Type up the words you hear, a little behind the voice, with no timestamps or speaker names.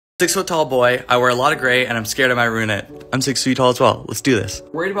6 foot tall boy, I wear a lot of gray and I'm scared I might ruin it. I'm 6 feet tall as well. Let's do this.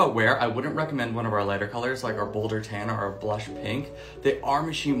 Worried about wear? I wouldn't recommend one of our lighter colors like our bolder tan or our blush pink. They are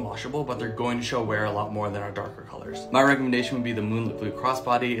machine washable, but they're going to show wear a lot more than our darker colors. My recommendation would be the Moonlit Blue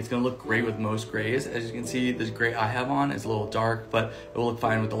Crossbody. It's gonna look great with most grays. As you can see, this gray I have on is a little dark, but it will look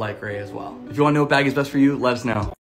fine with the light gray as well. If you wanna know what bag is best for you, let us know.